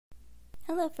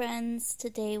Hello friends,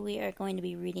 today we are going to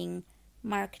be reading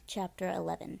Mark chapter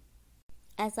 11.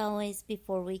 As always,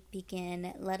 before we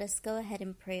begin, let us go ahead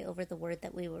and pray over the word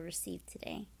that we will receive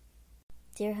today.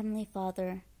 Dear Heavenly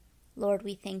Father, Lord,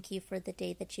 we thank you for the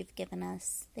day that you've given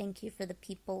us. Thank you for the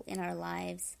people in our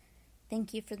lives.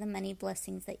 Thank you for the many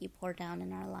blessings that you pour down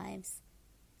in our lives.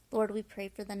 Lord, we pray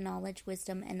for the knowledge,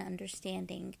 wisdom, and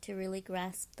understanding to really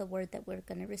grasp the word that we're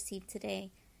going to receive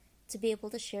today, to be able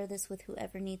to share this with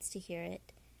whoever needs to hear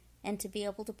it, and to be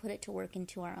able to put it to work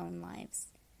into our own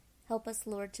lives. Help us,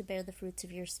 Lord, to bear the fruits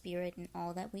of your Spirit in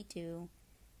all that we do,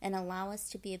 and allow us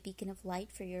to be a beacon of light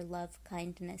for your love,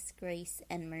 kindness, grace,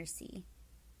 and mercy.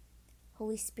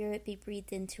 Holy Spirit, be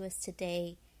breathed into us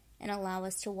today, and allow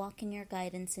us to walk in your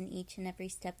guidance in each and every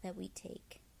step that we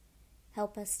take.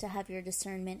 Help us to have your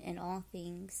discernment in all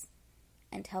things,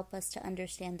 and help us to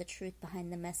understand the truth behind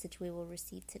the message we will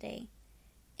receive today.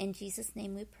 In Jesus'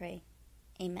 name we pray.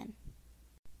 Amen.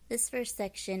 This first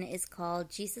section is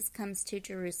called Jesus Comes to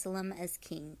Jerusalem as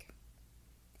King.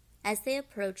 As they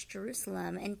approached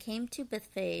Jerusalem and came to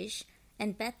Bethphage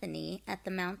and Bethany at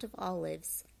the Mount of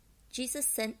Olives, Jesus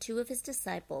sent two of his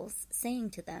disciples,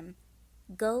 saying to them,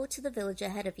 "Go to the village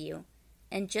ahead of you,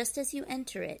 and just as you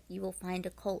enter it, you will find a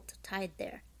colt tied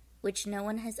there, which no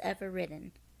one has ever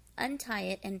ridden. Untie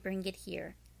it and bring it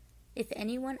here. If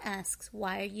anyone asks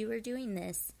why you are doing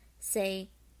this, say,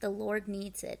 'The Lord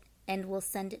needs it,' and will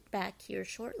send it back here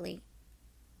shortly."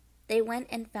 They went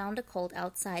and found a colt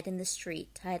outside in the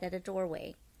street, tied at a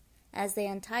doorway. As they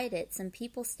untied it, some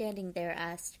people standing there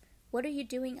asked, "What are you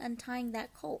doing untying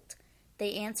that colt?"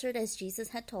 They answered as Jesus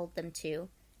had told them to,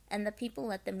 and the people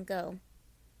let them go.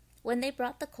 When they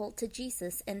brought the colt to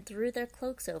Jesus and threw their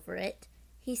cloaks over it,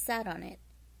 he sat on it.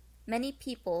 Many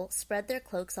people spread their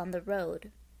cloaks on the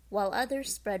road, while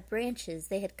others spread branches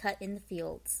they had cut in the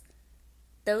fields.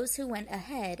 Those who went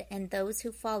ahead and those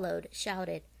who followed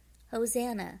shouted,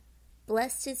 "Hosanna!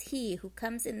 Blessed is he who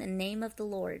comes in the name of the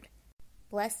Lord.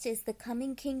 Blessed is the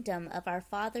coming kingdom of our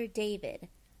father David.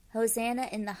 Hosanna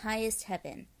in the highest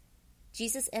heaven."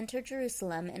 Jesus entered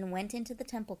Jerusalem and went into the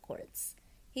temple courts.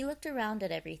 He looked around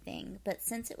at everything, but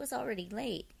since it was already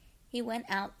late, he went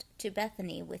out to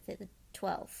Bethany with the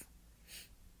 12.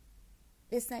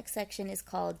 This next section is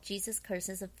called Jesus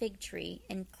Curses a Fig Tree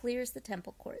and Clears the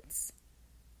Temple Courts.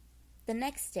 The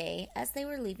next day, as they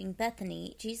were leaving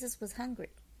Bethany, Jesus was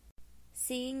hungry.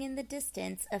 Seeing in the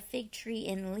distance a fig tree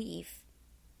in leaf,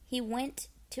 he went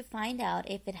to find out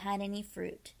if it had any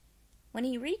fruit. When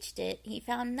he reached it, he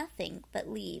found nothing but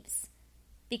leaves,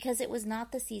 because it was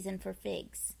not the season for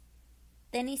figs.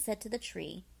 Then he said to the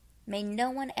tree, "May no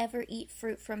one ever eat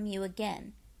fruit from you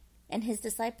again." And his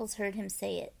disciples heard him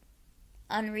say it.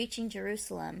 On reaching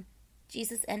Jerusalem,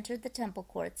 Jesus entered the temple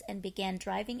courts and began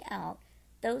driving out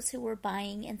those who were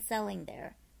buying and selling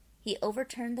there. He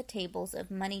overturned the tables of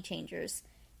money changers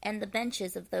and the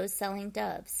benches of those selling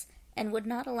doves, and would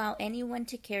not allow anyone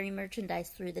to carry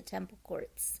merchandise through the temple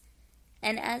courts.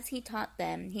 And as he taught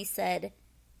them, he said,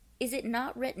 "Is it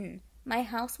not written, 'My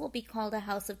house will be called a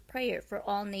house of prayer for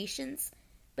all nations'?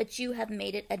 But you have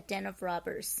made it a den of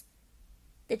robbers."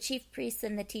 The chief priests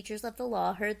and the teachers of the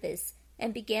law heard this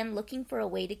and began looking for a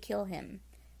way to kill him,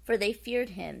 for they feared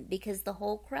him, because the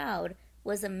whole crowd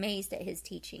was amazed at his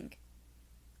teaching.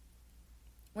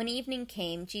 When evening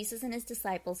came, Jesus and his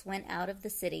disciples went out of the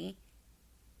city.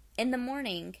 In the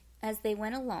morning, as they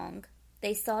went along,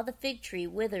 they saw the fig tree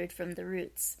withered from the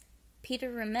roots.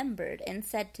 Peter remembered and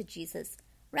said to Jesus,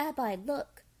 "Rabbi,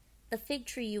 look, the fig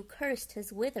tree you cursed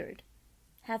has withered."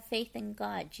 "Have faith in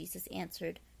God," Jesus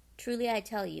answered. "Truly I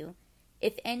tell you,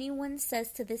 if anyone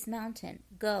says to this mountain,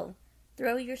 'Go,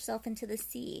 throw yourself into the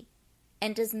sea,'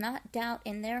 and does not doubt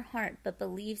in their heart but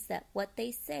believes that what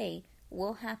they say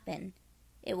will happen,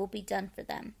 it will be done for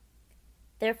them.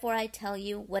 Therefore I tell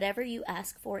you, whatever you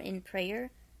ask for in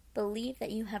prayer, believe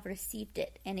that you have received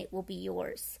it, and it will be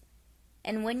yours.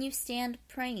 And when you stand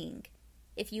praying,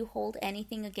 if you hold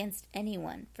anything against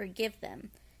anyone, forgive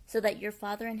them, so that your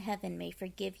Father in heaven may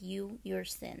forgive you your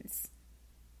sins."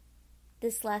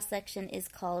 This last section is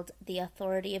called The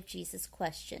Authority of Jesus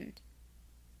Questioned.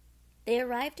 They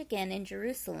arrived again in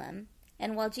Jerusalem,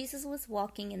 and while Jesus was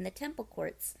walking in the temple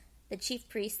courts, the chief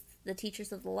priests, the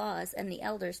teachers of the laws, and the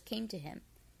elders came to him.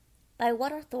 "By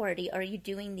what authority are you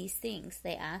doing these things?"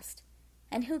 they asked.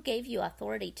 "And who gave you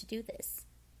authority to do this?"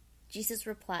 Jesus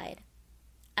replied,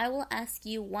 "I will ask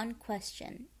you one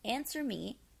question. Answer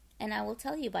me, and I will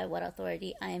tell you by what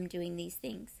authority I am doing these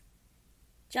things.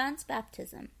 John's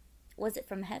baptism, was it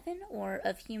from heaven or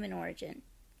of human origin?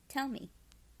 Tell me."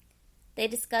 They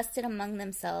discussed it among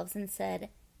themselves and said,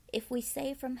 "If we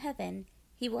say from heaven,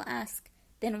 he will ask,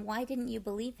 then why didn't you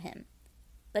believe him?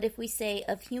 But if we say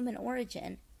of human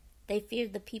origin, they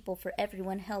feared the people, for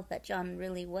everyone held that John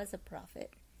really was a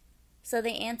prophet. So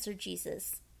they answered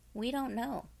Jesus, "We don't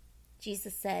know."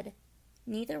 Jesus said,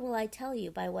 "Neither will I tell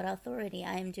you by what authority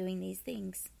I am doing these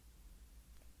things."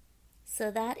 So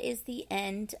that is the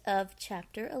end of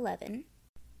chapter 11.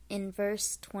 In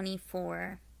verse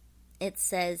 24, it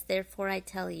says, "Therefore I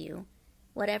tell you,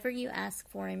 whatever you ask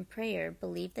for in prayer,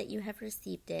 believe that you have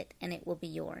received it, and it will be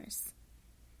yours."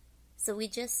 So we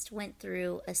just went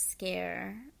through a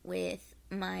scare with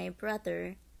my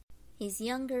brother. He's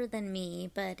younger than me,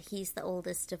 but he's the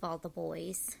oldest of all the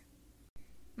boys.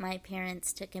 My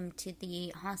parents took him to the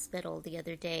hospital the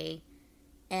other day,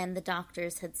 and the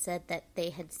doctors had said that they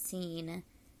had seen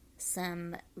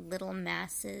some little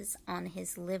masses on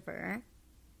his liver.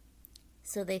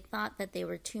 So they thought that they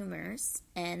were tumors,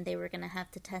 and they were going to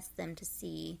have to test them to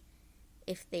see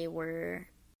if they were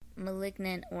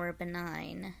malignant or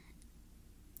benign.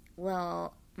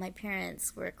 Well, my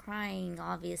parents were crying,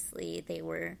 obviously. They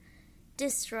were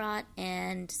distraught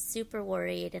and super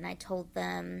worried, and I told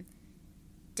them,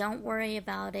 "Don't worry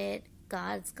about it.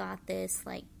 God's got this.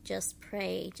 Like, just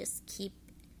pray. Just keep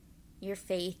your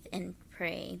faith and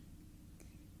pray."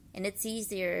 And it's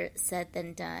easier said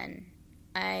than done.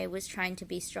 I was trying to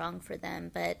be strong for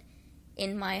them, but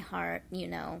in my heart,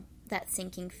 that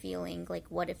sinking feeling,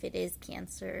 like, what if it is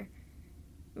cancer,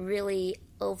 really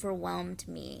overwhelmed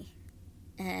me.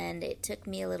 And it took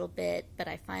me a little bit, but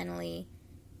I finally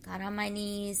got on my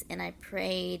knees and I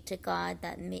prayed to God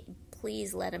that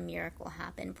please let a miracle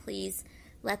happen. Please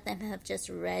let them have just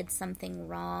read something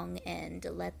wrong, and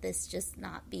let this just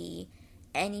not be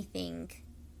anything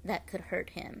that could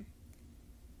hurt him.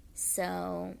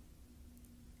 So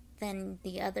then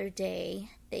the other day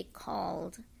they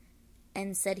called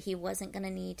and said he wasn't going to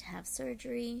need to have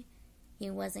surgery. He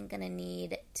wasn't going to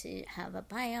need to have a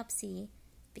biopsy,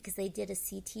 because they did a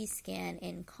CT scan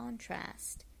in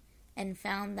contrast and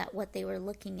found that what they were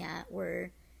looking at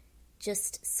were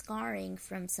just scarring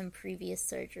from some previous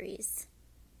surgeries.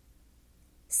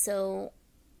 So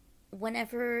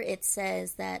whenever it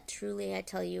says that, "Truly I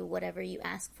tell you, whatever you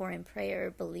ask for in prayer,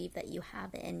 believe that you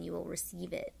have it and you will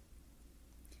receive it,"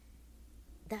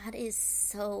 that is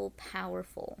so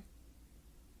powerful,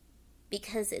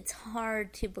 because it's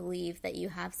hard to believe that you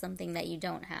have something that you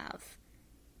don't have.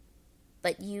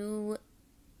 But you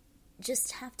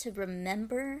just have to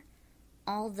remember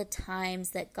all the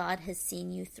times that God has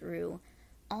seen you through,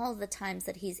 all the times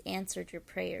that He's answered your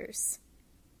prayers.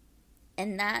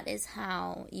 And that is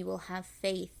how you will have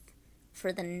faith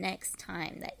for the next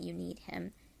time that you need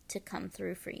Him to come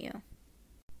through for you.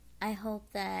 I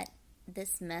hope that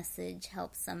this message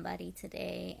helps somebody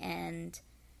today, and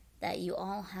that you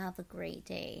all have a great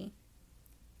day.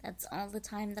 That's all the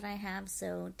time that I have,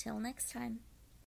 so till next time.